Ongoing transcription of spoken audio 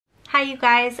Hi you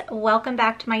guys, welcome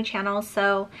back to my channel.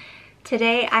 So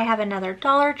today I have another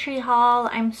Dollar Tree haul.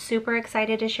 I'm super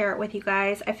excited to share it with you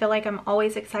guys. I feel like I'm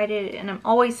always excited and I'm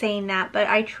always saying that, but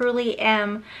I truly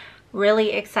am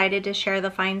really excited to share the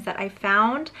finds that I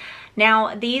found.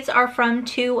 Now these are from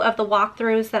two of the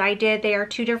walkthroughs that I did. They are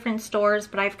two different stores,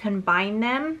 but I've combined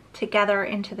them together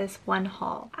into this one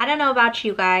haul. I don't know about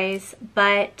you guys,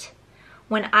 but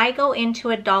when I go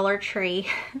into a Dollar Tree,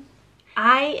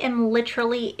 I am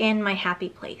literally in my happy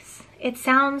place. It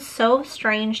sounds so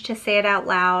strange to say it out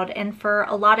loud, and for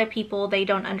a lot of people, they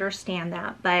don't understand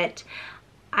that, but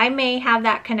I may have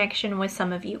that connection with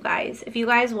some of you guys. If you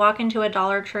guys walk into a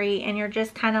Dollar Tree and you're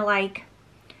just kind of like,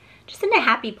 just in a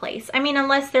happy place. I mean,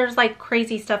 unless there's like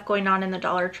crazy stuff going on in the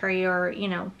Dollar Tree or, you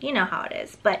know how it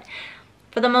is, but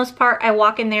for the most part, I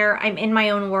walk in there, I'm in my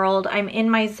own world, I'm in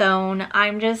my zone.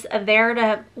 I'm just there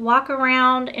to walk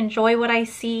around, enjoy what I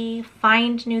see,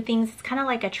 find new things. It's kind of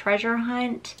like a treasure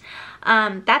hunt.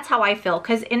 That's how I feel,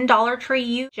 because in Dollar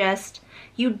Tree,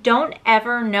 you don't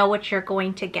ever know what you're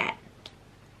going to get.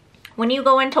 When you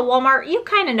go into Walmart, you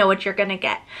kind of know what you're going to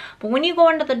get. But when you go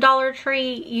into the Dollar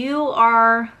Tree, you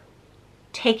are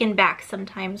taken back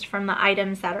sometimes from the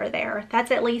items that are there.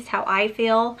 That's at least how I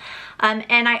feel.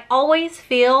 And I always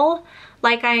feel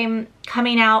like I'm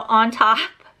coming out on top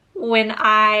when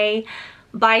I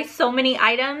buy so many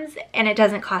items and it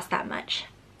doesn't cost that much.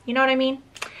 You know what I mean?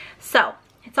 So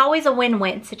it's always a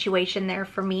win-win situation there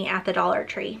for me at the Dollar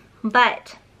Tree.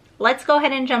 But let's go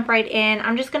ahead and jump right in.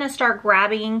 I'm just gonna start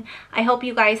grabbing. I hope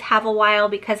you guys have a while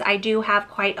because I do have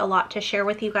quite a lot to share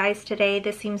with you guys today.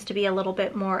 This seems to be a little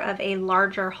bit more of a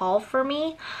larger haul for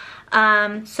me.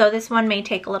 So this one may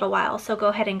take a little while. So go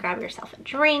ahead and grab yourself a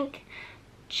drink,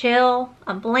 chill,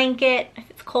 a blanket,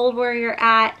 if it's cold where you're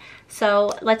at.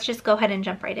 So let's just go ahead and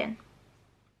jump right in.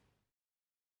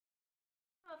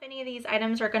 If any of these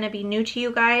items are going to be new to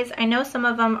you guys. I know some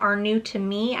of them are new to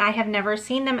me. I have never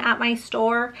seen them at my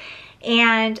store,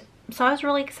 and so I was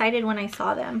really excited when I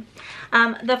saw them.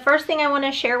 The first thing I want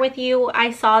to share with you, I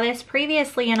saw this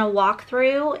previously in a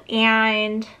walkthrough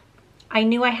and I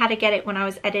knew I had to get it when I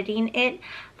was editing it.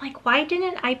 Like, why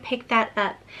didn't I pick that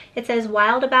up? It says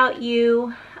Wild About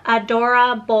You,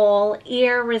 Adora Bowl,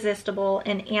 Irresistible,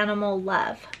 and Animal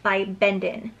Love by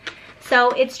Bendon.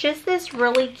 So it's just this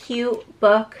really cute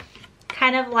book,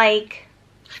 kind of like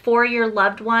for your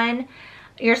loved one,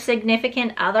 your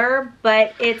significant other,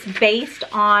 but it's based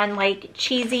on like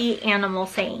cheesy animal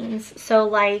sayings. So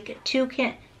like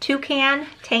toucan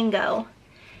tango.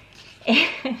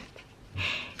 And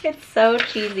it's so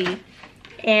cheesy.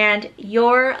 And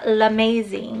you're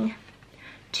l'amazing,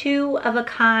 two of a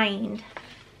kind.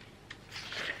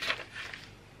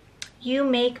 You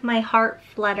make my heart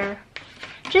flutter.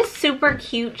 Just super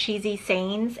cute cheesy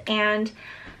sayings, and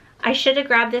I should have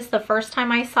grabbed this the first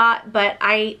time I saw it, but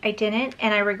I didn't,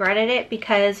 and I regretted it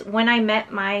because when I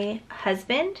met my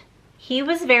husband, he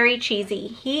was very cheesy.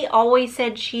 He always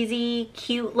said cheesy,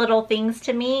 cute little things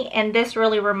to me, and this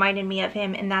really reminded me of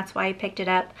him, and that's why I picked it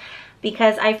up,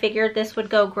 because I figured this would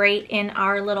go great in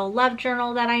our little love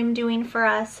journal that I'm doing for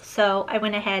us. So I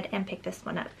went ahead and picked this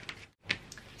one up.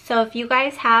 So if you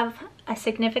guys have a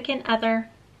significant other,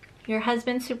 your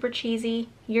husband's super cheesy,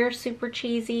 you're super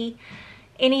cheesy,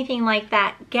 anything like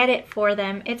that, get it for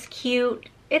them. It's cute,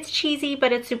 it's cheesy,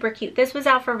 but it's super cute. This was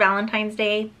out for Valentine's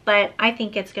Day, but I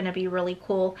think it's gonna be really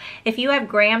cool. If you have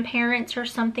grandparents or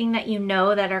something that you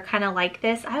know that are kind of like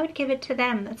this, I would give it to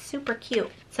them. That's super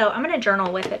cute. So I'm gonna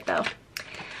journal with it though.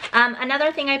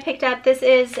 Another thing I picked up, this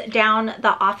is down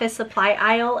the office supply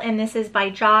aisle, and this is by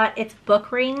Jot. It's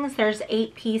book rings. There's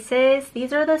 8 pieces.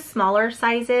 These are the smaller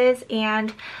sizes,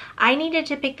 and I needed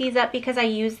to pick these up because I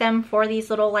use them for these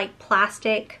little like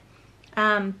plastic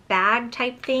bag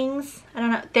type things. I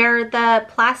don't know. They're the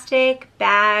plastic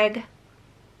bag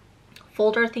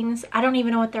folder things. I don't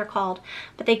even know what they're called,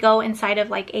 but they go inside of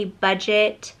like a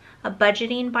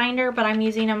budgeting binder, but I'm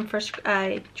using them for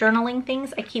journaling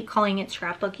things. I keep calling it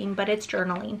scrapbooking, but it's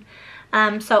journaling.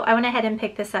 So I went ahead and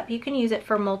picked this up. You can use it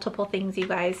for multiple things, you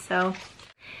guys. So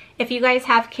if you guys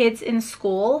have kids in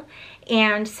school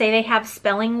and say they have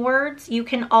spelling words, you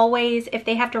can always, if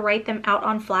they have to write them out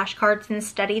on flashcards and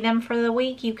study them for the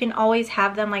week, you can always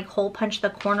have them like hole punch the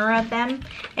corner of them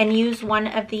and use one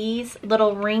of these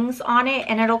little rings on it,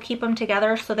 and it'll keep them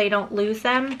together so they don't lose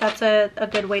them. That's a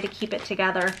good way to keep it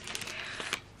together.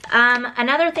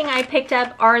 Another thing I picked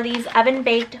up are these oven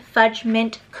baked fudge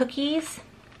mint cookies.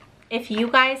 If you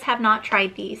guys have not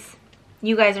tried these,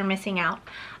 you guys are missing out.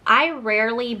 I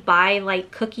rarely buy like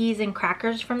cookies and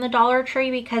crackers from the Dollar Tree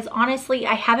because honestly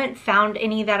I haven't found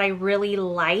any that I really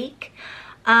like.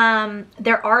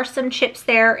 There are some chips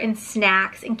there and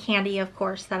snacks and candy, of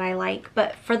course, that I like.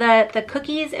 But for the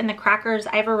cookies and the crackers,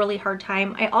 I have a really hard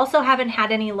time. I also haven't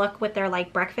had any luck with their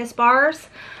like breakfast bars.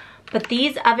 But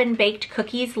these oven baked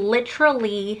cookies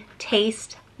literally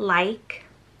taste like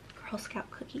Girl Scout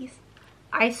cookies.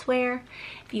 I swear,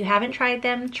 if you haven't tried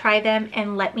them, try them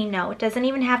and let me know. It doesn't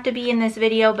even have to be in this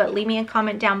video, but leave me a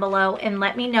comment down below and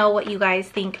let me know what you guys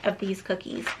think of these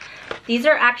cookies. These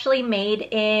are actually made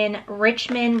in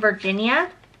Richmond, Virginia.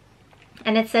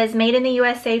 And it says made in the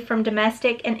USA from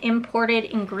domestic and imported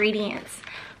ingredients.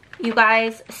 You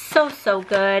guys, so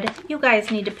good. You guys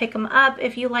need to pick them up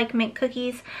if you like mint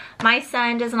cookies. My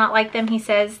son does not like them. He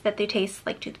says that they taste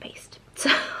like toothpaste.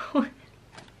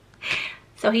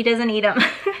 So he doesn't eat them.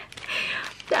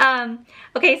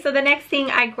 Okay, so the next thing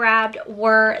I grabbed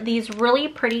were these really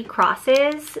pretty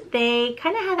crosses. They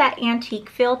kind of have that antique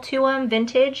feel to them,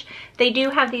 vintage. They do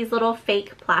have these little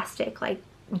fake plastic like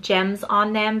gems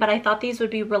on them, but I thought these would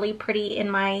be really pretty in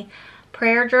my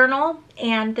prayer journal.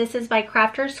 And this is by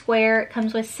Crafter's Square. It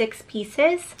comes with 6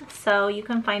 pieces, so you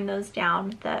can find those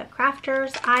down the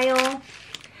crafters aisle.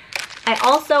 I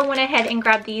also went ahead and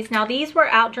grabbed these. Now these were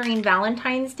out during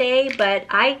Valentine's Day, but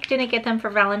I didn't get them for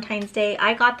Valentine's Day.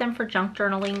 I got them for junk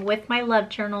journaling with my love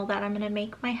journal that I'm going to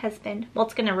make my husband. Well,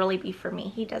 it's going to really be for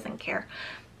me. He doesn't care.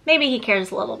 Maybe he cares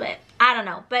a little bit. I don't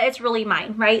know, but it's really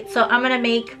mine, right? So I'm going to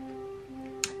make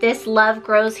this Love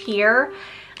Grows Here.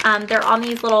 They're on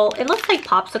these little, it looks like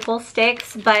popsicle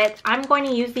sticks, but I'm going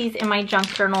to use these in my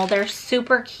junk journal. They're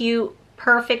super cute,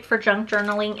 perfect for junk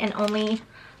journaling, and only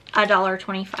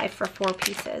 $1.25 for 4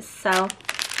 pieces. So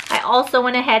I also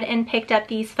went ahead and picked up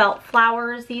these felt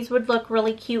flowers. These would look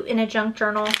really cute in a junk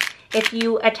journal if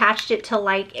you attached it to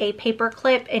like a paper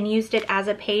clip and used it as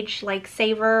a page like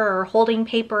saver or holding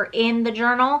paper in the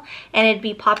journal, and it'd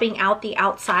be popping out the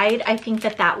outside. I think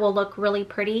that that will look really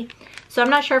pretty. So I'm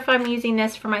not sure if I'm using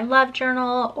this for my love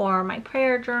journal or my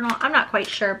prayer journal. I'm not quite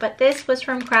sure, but this was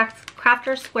from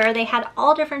Crafter's Square. They had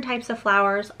all different types of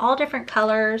flowers, all different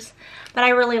colors, but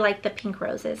I really like the pink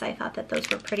roses. I thought that those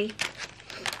were pretty.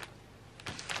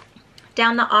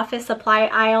 Down the office supply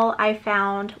aisle, I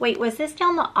found, wait, was this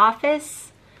down the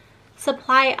office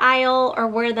supply aisle or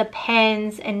where the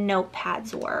pens and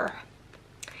notepads were?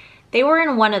 They were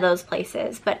in one of those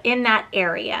places, but in that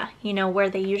area, you know, where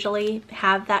they usually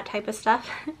have that type of stuff.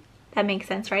 That makes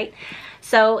sense, right?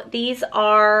 So these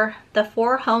are the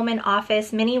 4 home and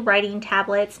office mini writing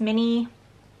tablets,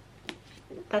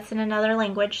 that's in another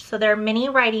language. So they're mini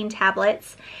writing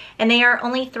tablets, and they are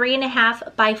only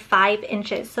 3.5 by 5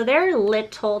 inches. So they're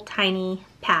little tiny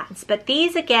pads, but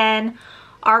these again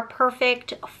are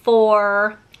perfect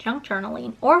for junk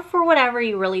journaling or for whatever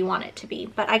you really want it to be.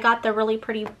 But I got the really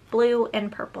pretty blue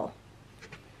and purple.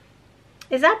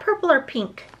 Is that purple or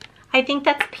pink? I think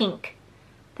that's pink.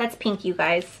 That's pink, you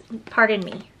guys. Pardon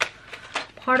me.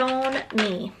 Pardon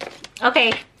me.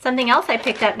 Okay, something else I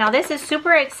picked up. Now this is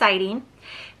super exciting.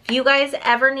 If you guys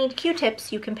ever need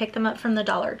Q-tips, you can pick them up from the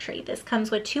Dollar Tree. This comes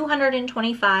with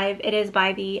 225. It is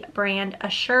by the brand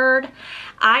Assured.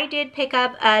 I did pick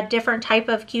up a different type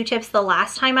of Q-tips the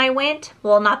last time I went.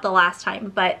 Well, not the last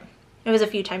time, but it was a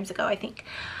few times ago, I think.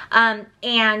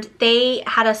 And they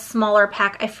had a smaller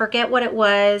pack. I forget what it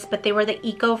was, but they were the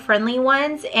eco-friendly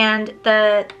ones, and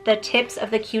the tips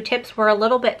of the Q-tips were a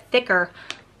little bit thicker.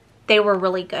 They were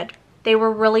really good. They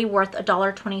were really worth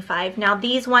 $1.25. Now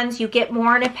these ones, you get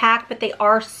more in a pack, but they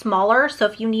are smaller. So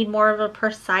if you need more of a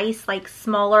precise, like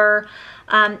smaller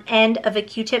end of a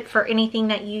Q-tip for anything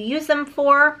that you use them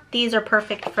for, these are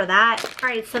perfect for that. All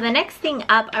right, so the next thing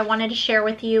up I wanted to share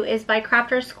with you is by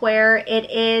Crafter's Square. It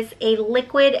is a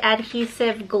liquid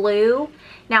adhesive glue.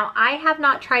 Now, I have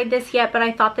not tried this yet, but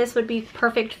I thought this would be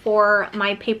perfect for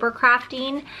my paper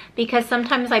crafting because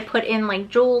sometimes I put in like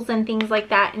jewels and things like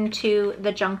that into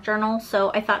the junk journal. So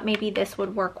I thought maybe this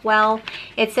would work well.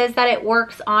 It says that it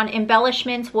works on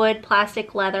embellishments, wood,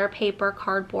 plastic, leather, paper,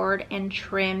 cardboard, and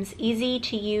trims. Easy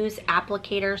to use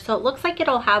applicator. So it looks like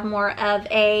it'll have more of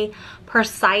a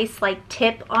precise like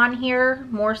tip on here,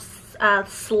 more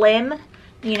slim,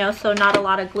 you know, so not a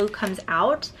lot of glue comes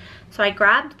out. So I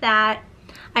grabbed that.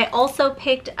 I also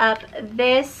picked up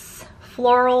this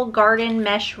floral garden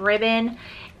mesh ribbon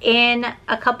in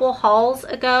a couple hauls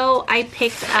ago. I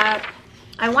picked up,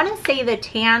 I want to say the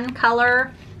tan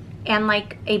color and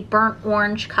like a burnt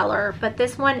orange color, but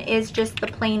this one is just the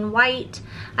plain white.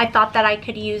 I thought that I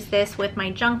could use this with my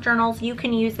junk journals. You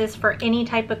can use this for any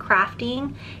type of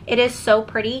crafting. It is so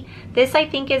pretty. This I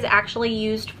think is actually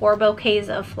used for bouquets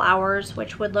of flowers,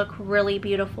 which would look really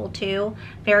beautiful too.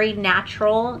 Very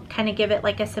natural, kind of give it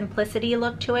like a simplicity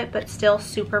look to it, but still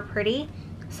super pretty.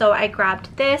 So I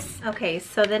grabbed this. Okay,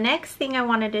 so the next thing I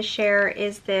wanted to share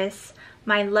is this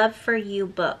My Love for You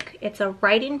book. It's a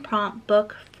writing prompt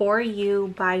book for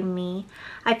you by me.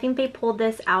 I think they pulled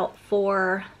this out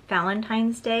for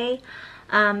Valentine's Day.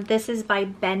 This is by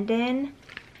Bendon,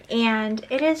 and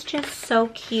it is just so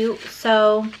cute.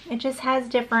 So it just has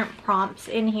different prompts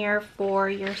in here for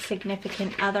your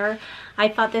significant other. I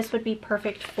thought this would be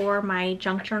perfect for my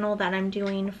junk journal that I'm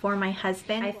doing for my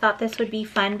husband. I thought this would be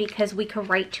fun because we could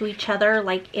write to each other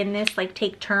like in this, like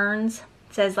take turns.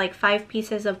 It says like 5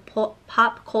 pieces of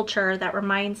pop culture that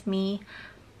reminds me.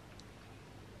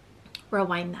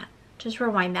 Rewind that. Just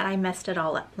rewind that. I messed it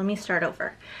all up. Let me start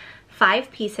over.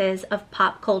 5 pieces of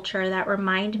pop culture that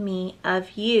remind me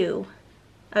of you.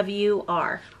 Of you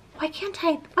are. Why can't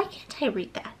I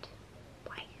read that?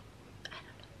 Why? I don't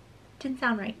know. Didn't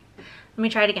sound right. Let me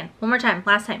try it again. One more time.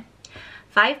 Last time.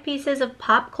 5 pieces of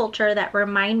pop culture that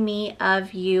remind me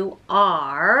of you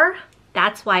are.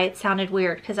 That's why it sounded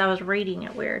weird, because I was reading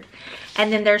it weird.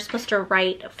 And then they're supposed to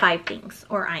write 5 things,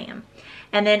 or I am.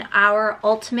 And then our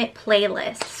ultimate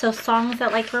playlist. So songs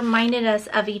that like reminded us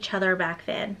of each other back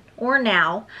then or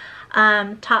now.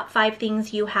 Top 5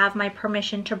 things you have my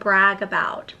permission to brag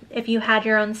about. If you had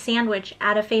your own sandwich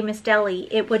at a famous deli,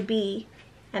 it would be,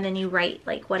 and then you write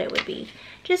like what it would be.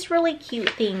 Just really cute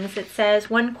things. It says,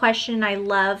 one question I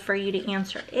love for you to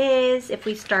answer is, if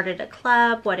we started a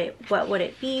club, what would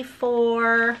it be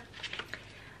for?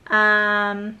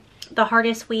 The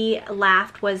hardest we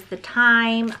laughed was the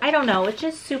time. I don't know. It's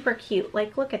just super cute.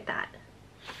 Like, look at that.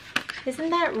 Isn't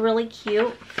that really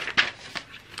cute?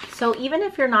 So even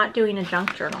if you're not doing a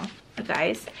junk journal, you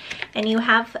guys, and you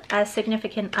have a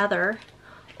significant other,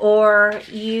 or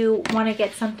you want to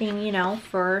get something, you know,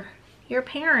 for your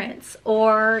parents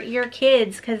or your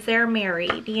kids because they're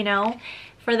married, you know,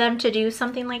 for them to do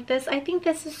something like this, I think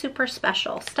this is super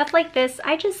special. Stuff like this,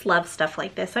 I just love stuff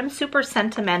like this. I'm super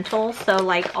sentimental, so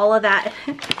like all of that,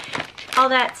 all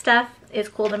that stuff is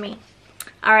cool to me.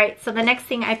 All right, so the next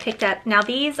thing I picked up, now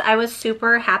these, I was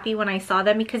super happy when I saw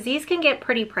them because these can get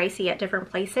pretty pricey at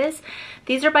different places.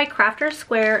 These are by Crafter's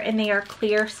Square and they are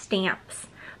clear stamps.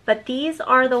 But these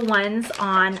are the ones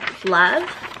on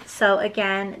love. So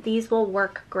again, these will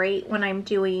work great when I'm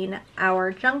doing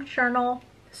our junk journal.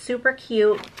 Super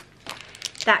cute.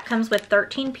 That comes with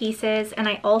 13 pieces. And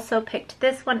I also picked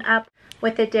this one up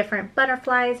with the different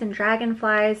butterflies and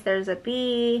dragonflies. There's a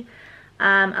bee,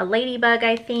 a ladybug,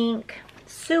 I think.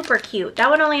 Super cute. That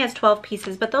one only has 12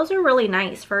 pieces, but those are really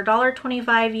nice. For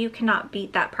 $1.25, you cannot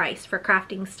beat that price for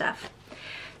crafting stuff.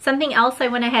 Something else I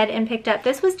went ahead and picked up.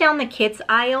 This was down the kids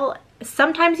aisle.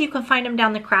 Sometimes you can find them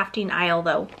down the crafting aisle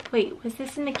though. Wait, was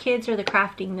this in the kids or the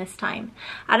crafting this time?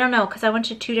 I don't know, because I went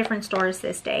to 2 different stores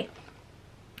this day.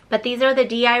 But these are the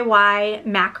DIY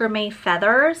macrame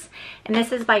feathers, and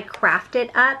this is by Craft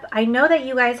It Up. I know that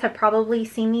you guys have probably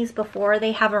seen these before.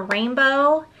 They have a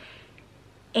rainbow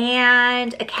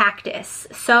and a cactus.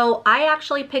 So I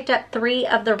actually picked up 3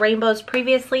 of the rainbows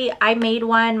previously. I made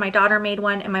one, my daughter made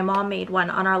one, and my mom made one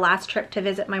on our last trip to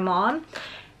visit my mom.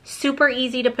 Super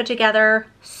easy to put together,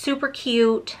 super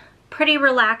cute, pretty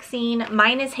relaxing.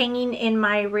 Mine is hanging in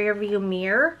my rear view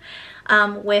mirror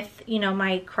with, you know,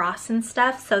 my cross and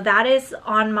stuff. So that is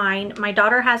on mine. My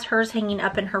daughter has hers hanging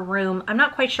up in her room. I'm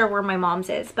not quite sure where my mom's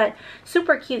is, but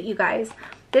super cute, you guys.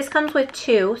 This comes with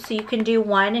 2, so you can do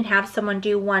one and have someone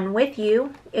do one with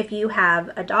you if you have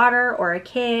a daughter or a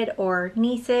kid or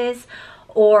nieces,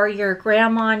 or your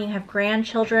grandma and you have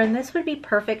grandchildren. This would be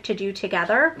perfect to do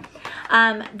together.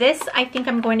 This I think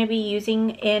I'm going to be using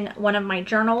in one of my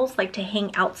journals, like to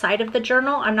hang outside of the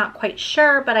journal. I'm not quite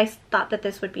sure, but I thought that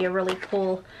this would be a really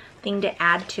cool thing to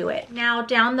add to it. Now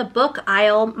down the book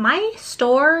aisle, my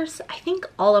stores, I think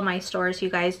all of my stores, you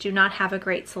guys, do not have a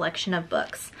great selection of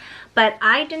books. But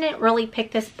I didn't really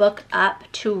pick this book up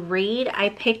to read. I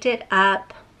picked it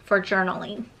up for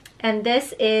journaling. And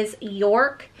this is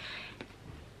York.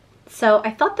 So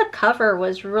I thought the cover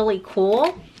was really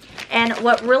cool. And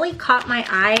what really caught my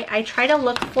eye, I try to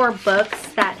look for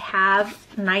books that have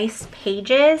nice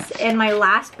pages. And my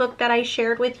last book that I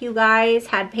shared with you guys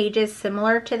had pages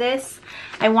similar to this.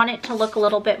 I want it to look a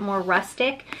little bit more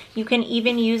rustic. You can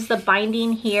even use the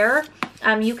binding here.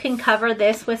 You can cover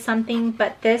this with something,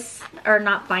 but this, or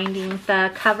not binding,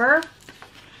 the cover,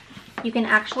 you can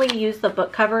actually use the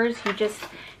book covers. You just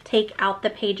take out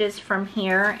the pages from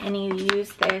here and you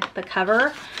use the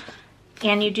cover,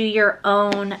 and you do your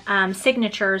own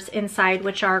signatures inside,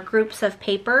 which are groups of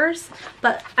papers.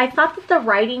 But I thought that the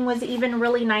writing was even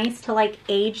really nice to like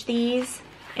age these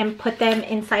and put them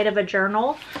inside of a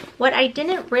journal. What I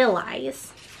didn't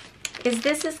realize is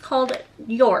this is called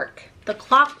York. The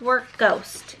Clockwork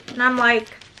Ghost. And I'm like,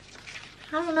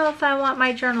 I don't know if I want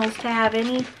my journals to have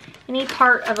any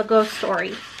part of a ghost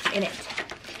story in it.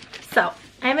 So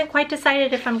I haven't quite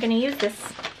decided if I'm going to use this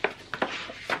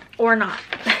or not.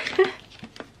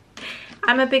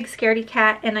 I'm a big scaredy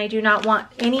cat and I do not want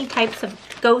any types of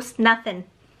ghost nothing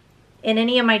in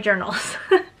any of my journals.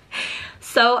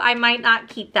 So I might not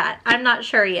keep that. I'm not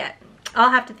sure yet.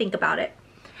 I'll have to think about it.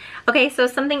 Okay, so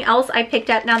something else I picked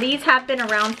up. Now these have been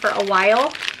around for a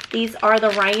while. These are the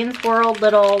Ryan's World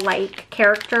little like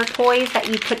character toys that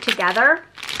you put together.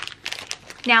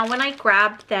 Now when I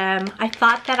grabbed them, I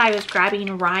thought that I was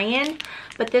grabbing Ryan,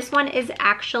 but this one is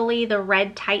actually the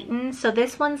Red Titan. So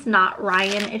this one's not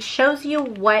Ryan. It shows you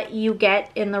what you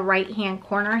get in the right hand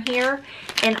corner here.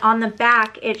 And on the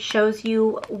back, it shows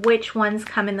you which ones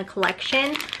come in the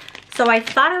collection. So I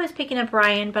thought I was picking up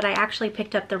Ryan, but I actually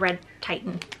picked up the Red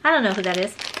Titan. I don't know who that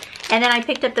is. And then I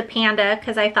picked up the panda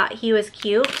because I thought he was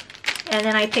cute. And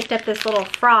then I picked up this little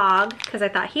frog because I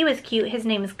thought he was cute. His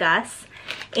name is Gus.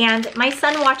 And my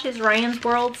son watches Ryan's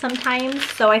World sometimes,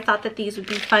 so I thought that these would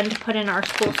be fun to put in our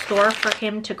school store for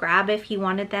him to grab if he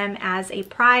wanted them as a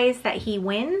prize that he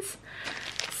wins.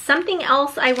 Something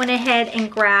else I went ahead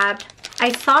and grabbed,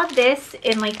 I saw this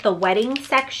in like the wedding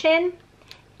section,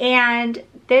 and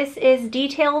this is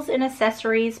Details and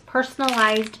Accessories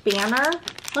Personalized Banner.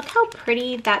 Look how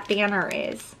pretty that banner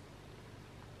is.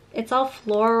 It's all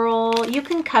floral. You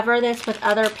can cover this with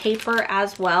other paper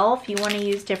as well if you want to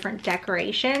use different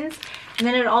decorations. And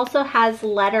then it also has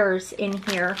letters in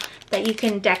here that you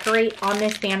can decorate on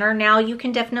this banner. Now you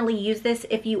can definitely use this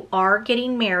if you are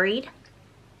getting married,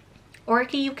 or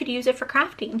you could use it for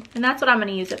crafting. And that's what I'm going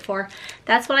to use it for.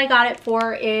 That's what I got it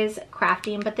for, is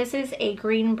crafting. But this is a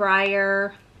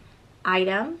Greenbrier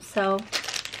item, so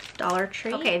Dollar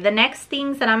Tree. Okay, the next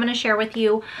things that I'm going to share with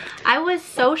you, I was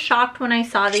so shocked when I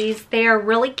saw these. They are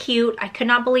really cute. I could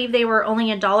not believe they were only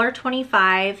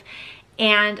 $1.25,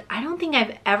 and I don't think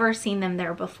I've ever seen them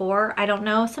there before. I don't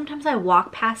know. Sometimes I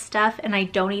walk past stuff and I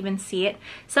don't even see it.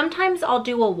 Sometimes I'll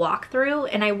do a walkthrough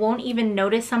and I won't even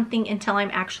notice something until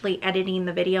I'm actually editing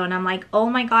the video, and I'm like, oh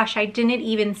my gosh, I didn't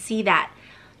even see that.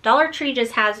 Dollar Tree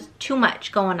just has too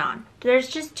much going on. There's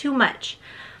just too much.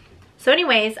 So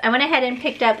anyways, I went ahead and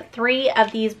picked up 3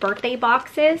 of these birthday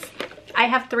boxes. I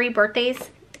have 3 birthdays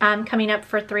coming up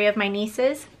for 3 of my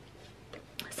nieces.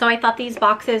 So I thought these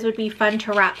boxes would be fun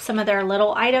to wrap some of their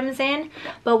little items in.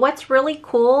 But what's really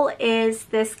cool is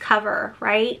this cover,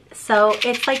 right? So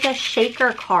it's like a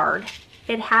shaker card.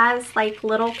 It has like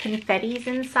little confettis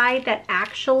inside that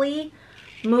actually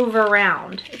move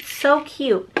around. It's so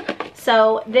cute.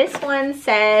 So this one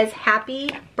says happy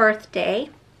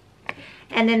birthday.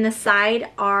 And then the side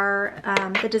are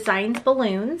the designs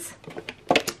balloons.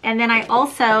 And then I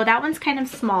also, that one's kind of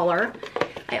smaller.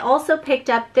 I also picked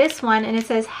up this one and it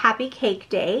says Happy Cake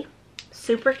Day.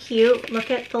 Super cute.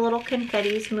 Look at the little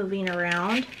confettis moving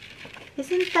around.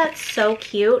 Isn't that so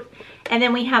cute? And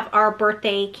then we have our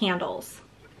birthday candles.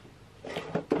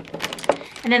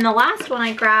 And then the last one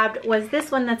I grabbed was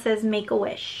this one that says Make a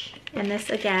Wish. And this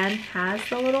again has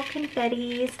the little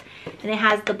confettis and it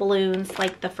has the balloons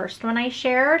like the first one I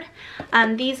shared.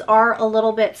 These are a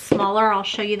little bit smaller. I'll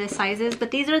show you the sizes,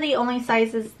 but these are the only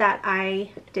sizes that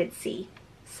I did see.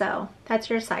 So that's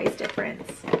your size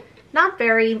difference. Not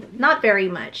very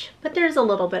much, but there's a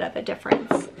little bit of a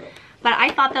difference. But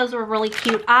I thought those were really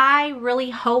cute. I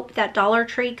really hope that Dollar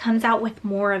Tree comes out with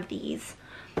more of these.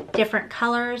 Different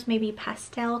colors, maybe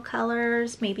pastel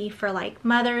colors, maybe for like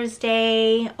Mother's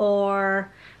Day,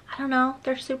 or I don't know.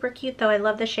 They're super cute though. I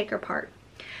love the shaker part.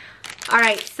 All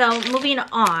right, so moving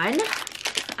on,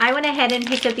 I went ahead and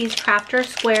picked up these Crafter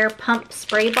Square pump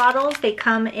spray bottles. They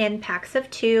come in packs of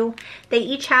 2. They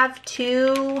each have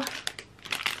 2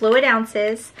 fluid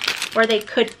ounces, or they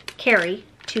could carry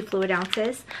 2 fluid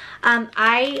ounces.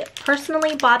 I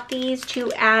personally bought these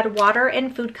to add water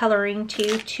and food coloring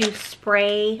to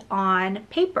spray on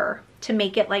paper to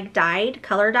make it like dyed,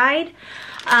 color dyed.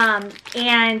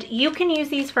 And you can use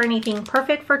these for anything.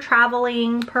 Perfect for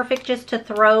traveling, perfect just to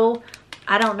throw,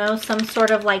 I don't know, some sort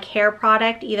of like hair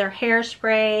product, either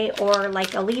hairspray or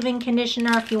like a leave-in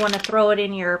conditioner if you want to throw it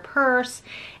in your purse.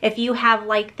 If you have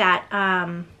like that,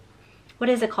 what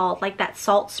is it called? Like that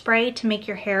salt spray to make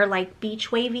your hair like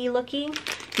beach wavy looking.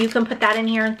 You can put that in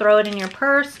here and throw it in your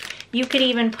purse. You could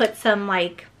even put some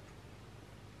like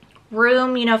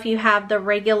room, you know, if you have the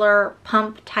regular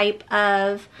pump type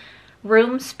of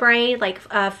room spray, like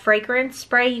a fragrance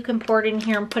spray, you can pour it in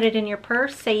here and put it in your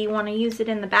purse. Say you want to use it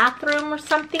in the bathroom or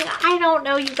something. I don't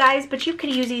know, you guys, but you could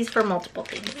use these for multiple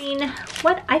things. I mean,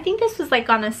 what, I think this was like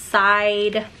on a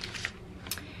side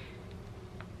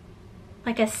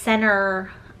like a center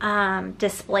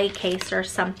display case or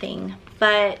something.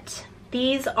 But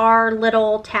these are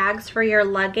little tags for your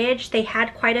luggage. They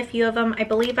had quite a few of them. I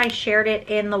believe I shared it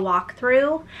in the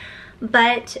walkthrough.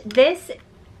 But this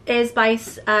is by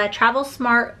Travel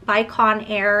Smart by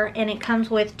Conair, and it comes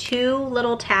with 2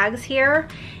 little tags here.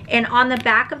 And on the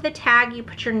back of the tag, you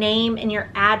put your name and your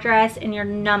address and your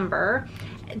number.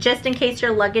 Just in case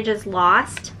your luggage is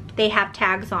lost, they have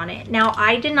tags on it. Now,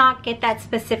 I did not get that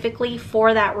specifically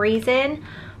for that reason,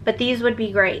 but these would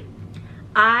be great.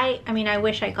 I mean, I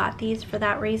wish I got these for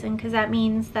that reason, because that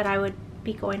means that I would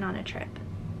be going on a trip.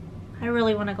 I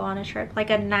really want to go on a trip, like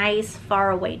a nice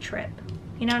faraway trip.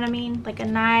 You know what I mean? Like a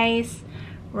nice,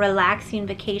 relaxing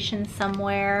vacation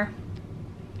somewhere.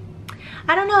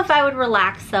 I don't know if I would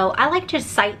relax though. I like to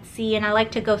sightsee and I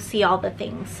like to go see all the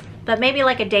things. But maybe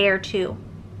like a day or 2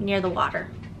 near the water.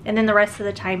 And then the rest of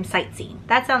the time sightseeing.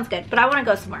 That sounds good, but I want to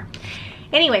go somewhere.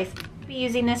 Anyways, I'll be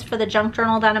using this for the junk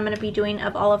journal that I'm going to be doing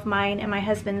of all of mine and my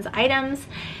husband's items.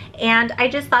 And I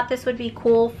just thought this would be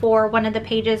cool for one of the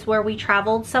pages where we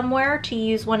traveled somewhere to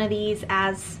use one of these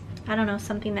as, I don't know,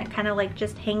 something that kind of like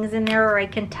just hangs in there, or I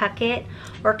can tuck it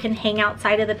or can hang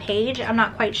outside of the page. I'm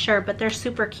not quite sure, but they're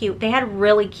super cute. They had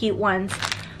really cute ones.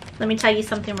 Let me tell you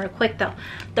something real quick though.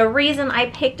 The reason I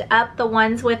picked up the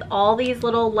ones with all these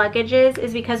little luggages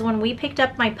is because when we picked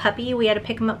up my puppy, we had to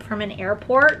pick him up from an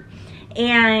airport,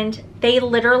 and they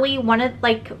literally wanted,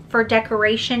 like, for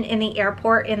decoration in the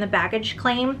airport in the baggage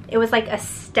claim, it was like a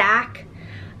stack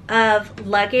of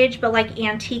luggage, but like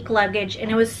antique luggage,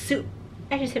 and it was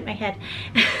I just hit my head.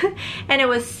 And it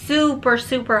was super,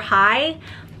 super high,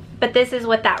 but this is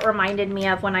what that reminded me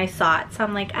of when I saw it. So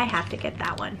I'm like, I have to get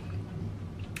that one.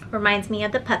 Reminds me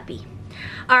of the puppy.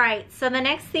 All right, so the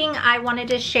next thing I wanted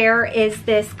to share is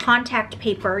this contact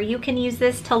paper. You can use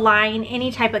this to line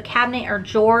any type of cabinet or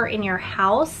drawer in your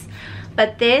house.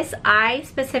 But this I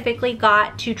specifically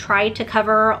got to try to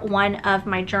cover one of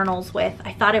my journals with.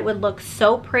 I thought it would look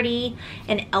so pretty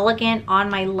and elegant on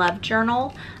my love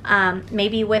journal.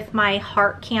 Maybe with my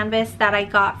heart canvas that I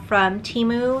got from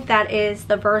Temu. That is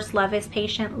the verse, love is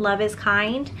patient, love is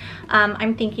kind.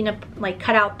 I'm thinking of like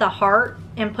cut out the heart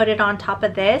and put it on top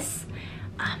of this.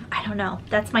 I don't know.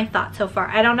 That's my thought so far.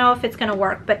 I don't know if it's going to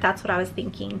work, but that's what I was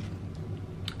thinking.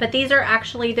 But these are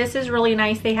actually, this is really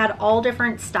nice. They had all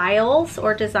different styles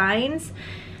or designs.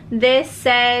 This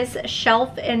says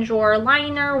shelf and drawer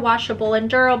liner, washable and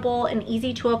durable, and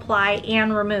easy to apply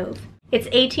and remove. It's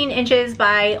 18 inches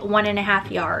by 1.5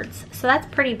 yards. So that's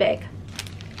pretty big.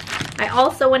 I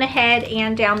also went ahead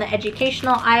and down the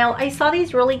educational aisle, I saw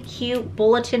these really cute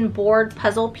bulletin board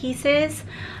puzzle pieces.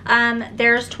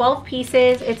 There's 12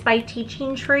 pieces. It's by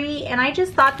Teaching Tree, and I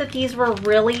just thought that these were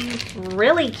really,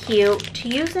 really cute to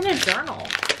use in a journal.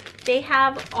 They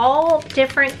have all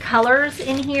different colors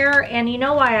in here, and you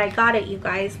know why I got it, you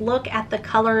guys. Look at the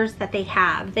colors that they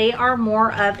have. They are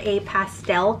more of a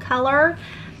pastel color,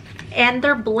 and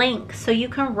they're blank, so you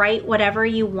can write whatever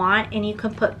you want, and you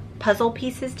can put puzzle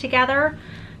pieces together.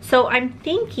 So I'm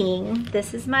thinking,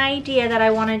 this is my idea that I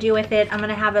want to do with it. I'm going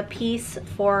to have a piece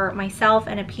for myself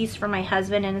and a piece for my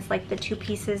husband, and it's like the 2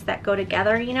 pieces that go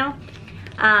together, you know.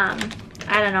 I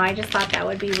don't know, I just thought that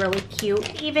would be really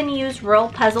cute. Even use real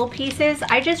puzzle pieces.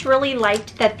 I just really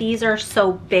liked that these are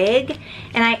so big,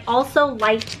 and I also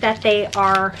liked that they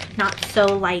are not so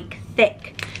like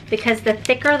thick, because the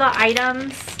thicker the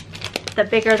items, the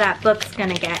bigger that book's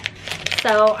gonna get.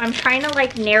 So I'm trying to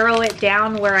like narrow it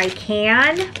down where I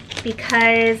can,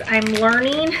 because I'm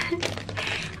learning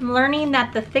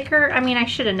that the thicker, I mean, I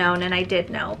should have known and I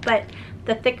did know, but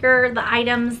the thicker the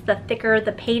items, the thicker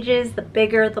the pages, the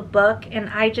bigger the book, and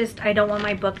I don't want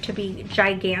my book to be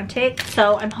gigantic.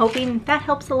 So I'm hoping that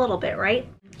helps a little bit, right?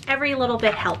 Every little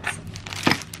bit helps.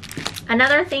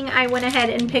 Another thing I went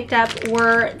ahead and picked up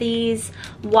were these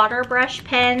water brush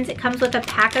pens. It comes with a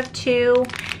pack of 2,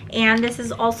 and this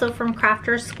is also from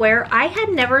Crafters Square. I had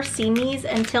never seen these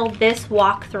until this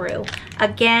walkthrough.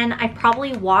 Again, I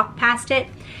probably walked past it.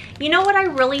 You know what I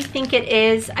really think it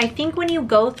is? I think when you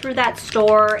go through that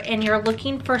store and you're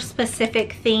looking for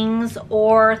specific things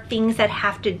or things that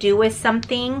have to do with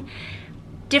something,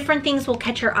 different things will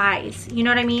catch your eyes. You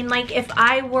know what I mean? Like if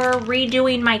I were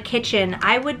redoing my kitchen,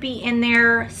 I would be in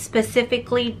there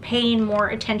specifically paying more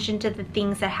attention to the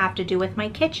things that have to do with my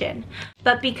kitchen.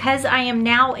 But because I am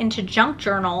now into junk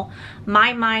journal,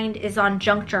 my mind is on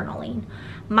junk journaling.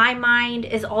 My mind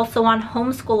is also on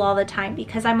homeschool all the time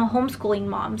because I'm a homeschooling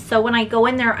mom. So when I go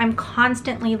in there, I'm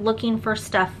constantly looking for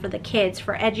stuff for the kids,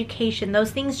 for education.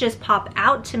 Those things just pop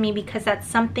out to me because that's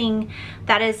something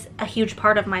that is a huge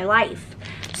part of my life.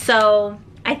 So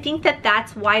I think that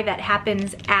that's why that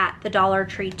happens at the Dollar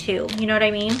Tree too. You know what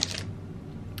I mean?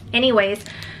 Anyways,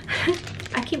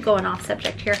 I keep going off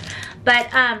subject here. But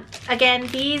again,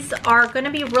 these are going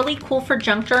to be really cool for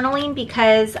junk journaling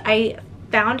because I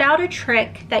found out a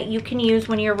trick that you can use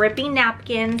when you're ripping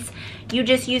napkins. You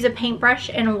just use a paintbrush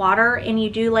and water and you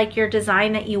do like your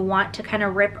design that you want to kind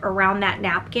of rip around that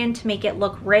napkin to make it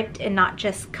look ripped and not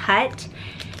just cut.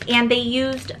 And they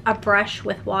used a brush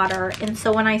with water. And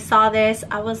so when I saw this,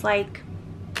 I was like,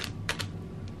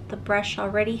 the brush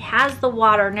already has the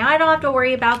water. Now I don't have to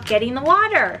worry about getting the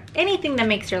water. Anything that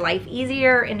makes your life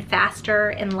easier and faster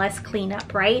and less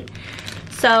cleanup, right?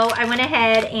 So I went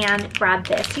ahead and grabbed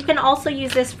this. You can also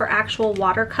use this for actual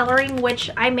watercoloring, which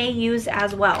I may use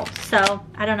as well. So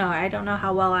I don't know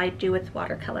how well I do with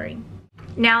watercoloring.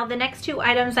 Now the next two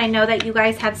items I know that you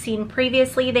guys have seen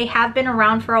previously. They have been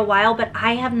around for a while, but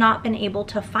I have not been able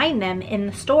to find them in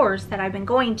the stores that I've been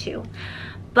going to.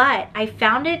 But I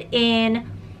found it in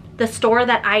the store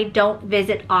that I don't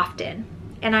visit often.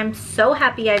 And I'm so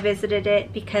happy I visited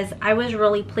it because I was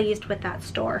really pleased with that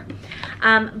store.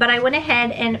 But I went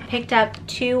ahead and picked up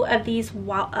two of these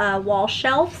wall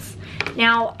shelves.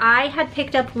 Now, I had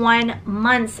picked up one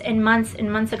months and months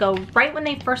and months ago, right when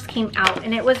they first came out.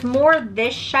 And it was more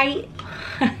this shape.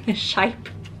 This shape.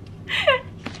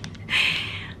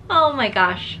 Oh my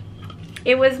gosh.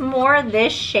 It was more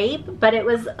this shape, but it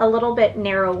was a little bit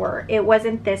narrower. It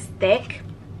wasn't this thick.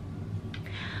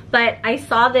 But I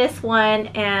saw this one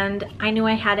and I knew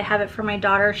I had to have it for my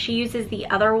daughter. She uses the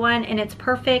other one and it's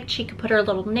perfect. She could put her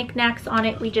little knickknacks on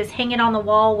it. We just hang it on the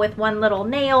wall with one little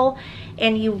nail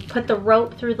and you put the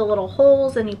rope through the little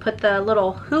holes and you put the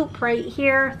little hoop right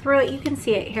here through it. You can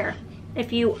see it here.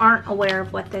 If you aren't aware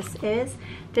of what this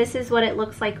is what it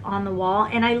looks like on the wall.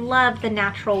 And I love the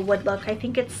natural wood look. I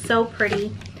think it's so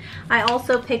pretty. I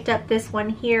also picked up this one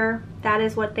here. That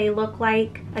is what they look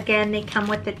like. Again, they come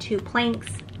with the two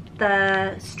planks,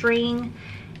 the string,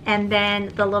 and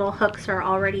then the little hooks are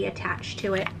already attached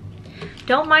to it.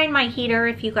 Don't mind my heater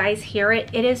if you guys hear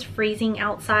it. It is freezing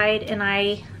outside and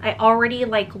I already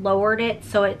like lowered it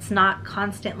so it's not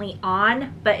constantly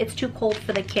on, but it's too cold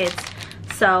for the kids.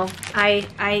 So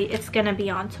it's gonna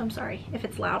be on, so I'm sorry if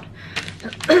it's loud.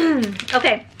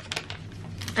 Okay.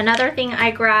 Another thing I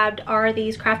grabbed are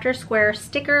these Crafter Square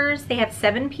stickers. They have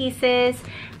 7 pieces.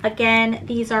 Again,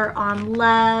 these are on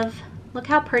Love. Look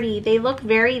how pretty. They look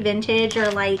very vintage or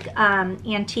like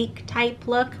antique type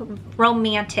look.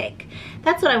 Romantic.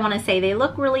 That's what I want to say. They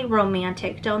look really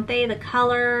romantic, don't they? The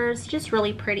colors, just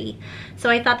really pretty. So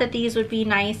I thought that these would be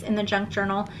nice in the junk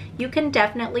journal. You can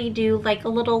definitely do like a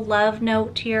little love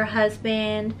note to your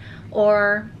husband,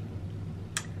 or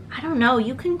I don't know,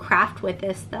 you can craft with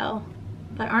this though.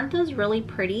 But aren't those really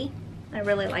pretty? I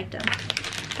really liked them.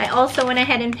 I also went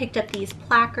ahead and picked up these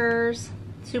plackers.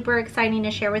 Super exciting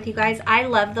to share with you guys. I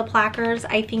love the plackers.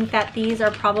 I think that these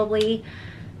are probably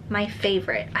my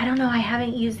favorite. I don't know, I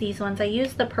haven't used these ones. I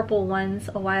used the purple ones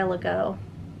a while ago.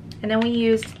 And then we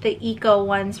used the eco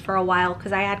ones for a while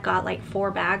because I had got like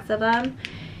 4 bags of them.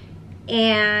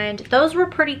 And those were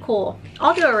pretty cool.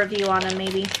 I'll do a review on them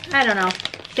maybe. I don't know.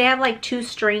 They have like 2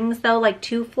 strings though, like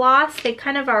 2 floss. They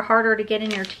kind of are harder to get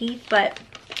in your teeth, but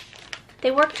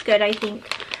they worked good, I think.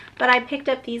 But I picked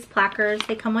up these plackers.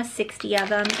 They come with 60 of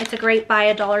them. It's a great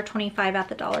buy, $1.25 at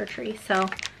the Dollar Tree. So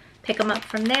pick them up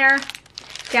from there.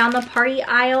 Down the party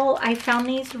aisle, I found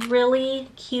these really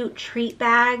cute treat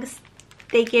bags.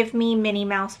 They give me Minnie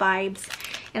Mouse vibes.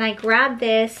 And I grabbed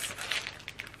this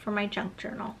for my junk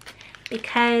journal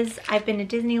because I've been to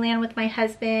Disneyland with my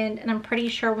husband and I'm pretty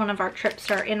sure one of our trips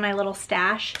are in my little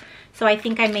stash. So I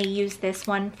think I may use this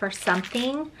one for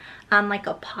something. Like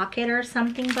a pocket or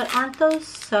something, but aren't those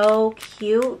so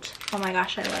cute? Oh my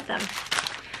gosh, I love them.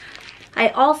 I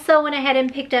also went ahead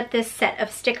and picked up this set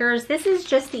of stickers. This is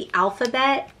just the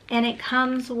alphabet and it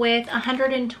comes with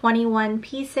 121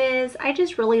 pieces. I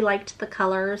just really liked the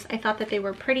colors. I thought that they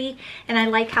were pretty and I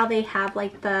like how they have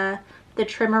like the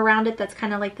trim around it that's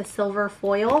kind of like the silver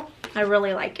foil. I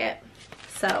really like it.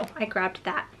 So I grabbed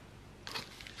that.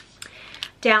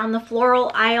 Down the floral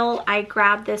aisle, I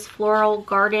grabbed this Floral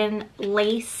Garden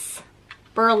lace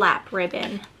burlap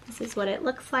ribbon. This is what it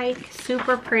looks like.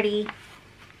 Super pretty.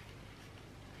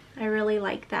 I really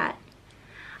like that.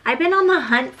 I've been on the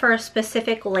hunt for a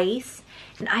specific lace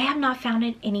and I have not found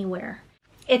it anywhere.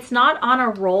 It's not on a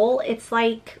roll, it's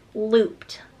like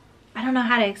looped. I don't know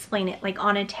how to explain it, like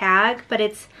on a tag, but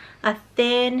it's a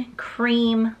thin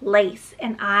cream lace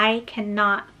and I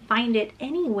cannot find it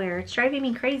anywhere. It's driving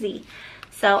me crazy.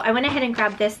 So I went ahead and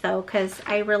grabbed this though because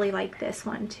I really like this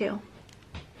one too.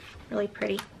 Really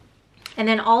pretty. And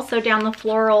then also down the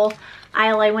floral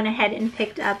aisle, I went ahead and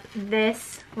picked up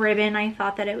this ribbon. I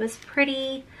thought that it was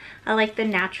pretty. I like the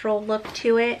natural look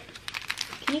to it.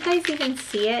 Can you guys even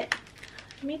see it?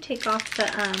 Let me take off the,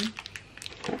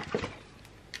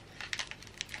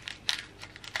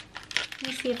 let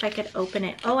me see if I could open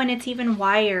it. Oh, and it's even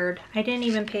wired. I didn't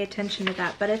even pay attention to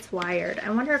that, but it's wired. I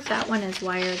wonder if that one is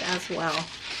wired as well.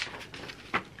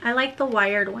 I like the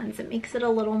wired ones. It makes it a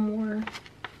little more,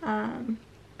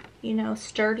 you know,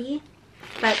 sturdy,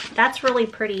 but that's really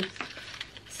pretty.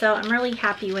 So I'm really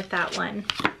happy with that one.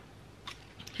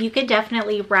 You could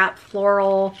definitely wrap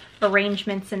floral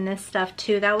arrangements in this stuff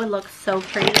too. That would look so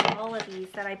pretty. All of these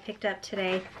that I picked up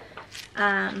today,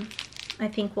 I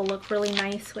think will look really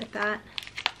nice with that.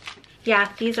 Yeah,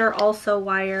 these are also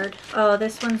wired. Oh,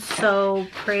 this one's so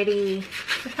pretty.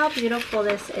 Look how beautiful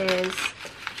this is.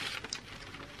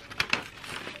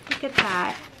 Look at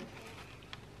that.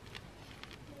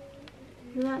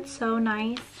 Isn't that so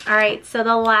nice? All right, so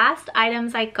the last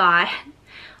items I got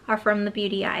are from the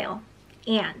beauty aisle.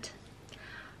 And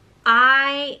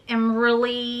I'm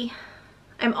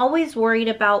always worried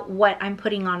about what I'm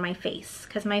putting on my face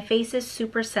because my face is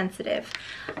super sensitive,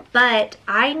 but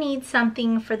I need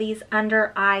something for these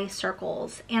under eye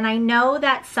circles. And I know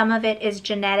that some of it is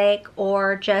genetic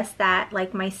or just that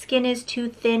like my skin is too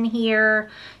thin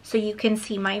here so you can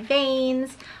see my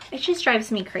veins. It just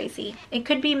drives me crazy. It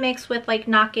could be mixed with like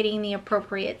not getting the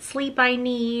appropriate sleep I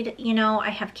need. You know, I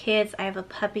have kids, I have a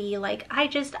puppy. Like I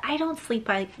don't sleep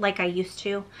like I used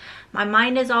to. My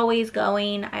mind is always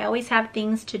going. I always have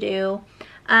things to do.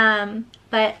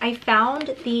 But I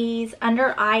found these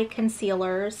under eye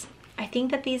concealers. I think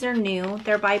that these are new.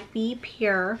 They're by Be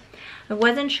Pure. I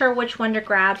wasn't sure which one to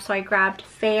grab, so I grabbed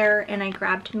fair and I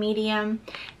grabbed medium.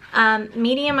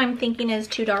 Medium I'm thinking is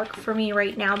too dark for me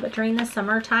right now, but during the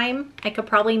summertime I could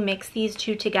probably mix these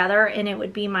two together and it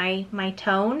would be my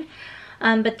tone.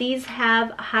 But these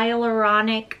have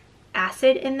hyaluronic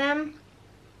acid in them.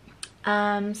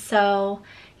 So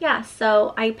yeah,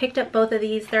 so I picked up both of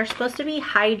these. They're supposed to be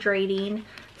hydrating,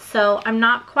 so I'm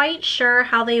not quite sure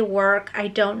how they work. I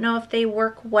don't know if they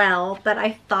work well, but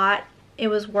I thought it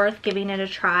was worth giving it a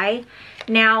try.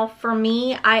 Now for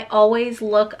me, I always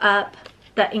look up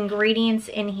the ingredients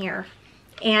in here,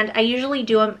 and I usually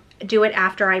do it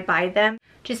after I buy them,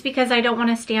 just because I don't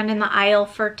want to stand in the aisle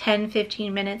for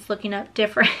 10-15 minutes looking up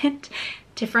different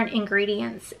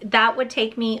ingredients. That would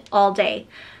take me all day,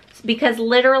 because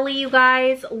literally, you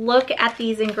guys, look at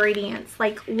these ingredients.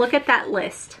 Like, look at that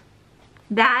list.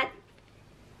 That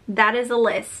is a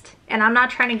list, and I'm not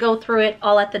trying to go through it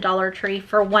all at the Dollar Tree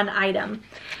for one item.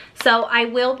 So I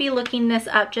will be looking this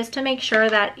up just to make sure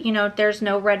that, you know, there's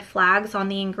no red flags on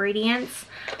the ingredients.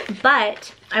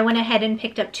 But I went ahead and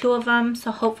picked up 2 of them, so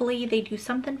hopefully they do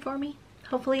something for me.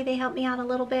 Hopefully they help me out a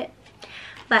little bit.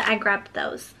 But I grabbed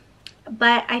those.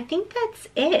 But I think that's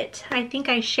it. I think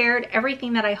I shared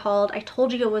everything that I hauled. I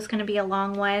told you it was going to be a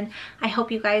long one. I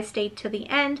hope you guys stayed to the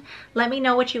end. Let me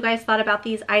know what you guys thought about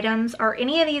these items. Are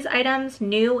any of these items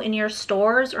new in your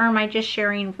stores, or am I just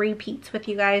sharing repeats with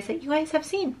you guys that you guys have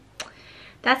seen?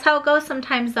 That's how it goes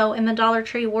sometimes though in the Dollar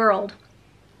Tree world.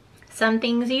 Some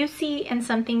things you see and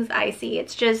some things I see.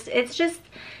 It's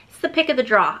the pick of the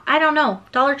draw. I don't know.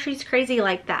 Dollar Tree's crazy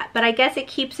like that, but I guess it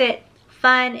keeps it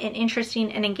fun and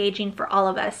interesting and engaging for all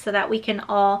of us so that we can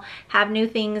all have new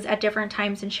things at different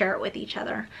times and share it with each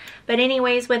other. But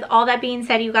anyways, with all that being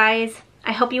said, you guys,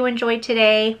 I hope you enjoyed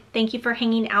today. Thank you for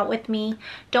hanging out with me.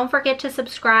 Don't forget to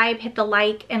subscribe, hit the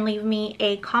like, and leave me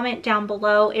a comment down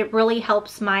below. It really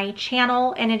helps my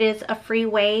channel, and it is a free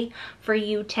way for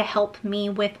you to help me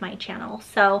with my channel.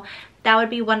 So that would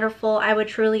be wonderful. I would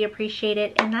truly appreciate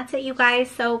it. And that's it, you guys.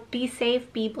 So be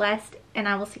safe, be blessed, and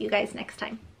I will see you guys next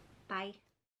time. Bye.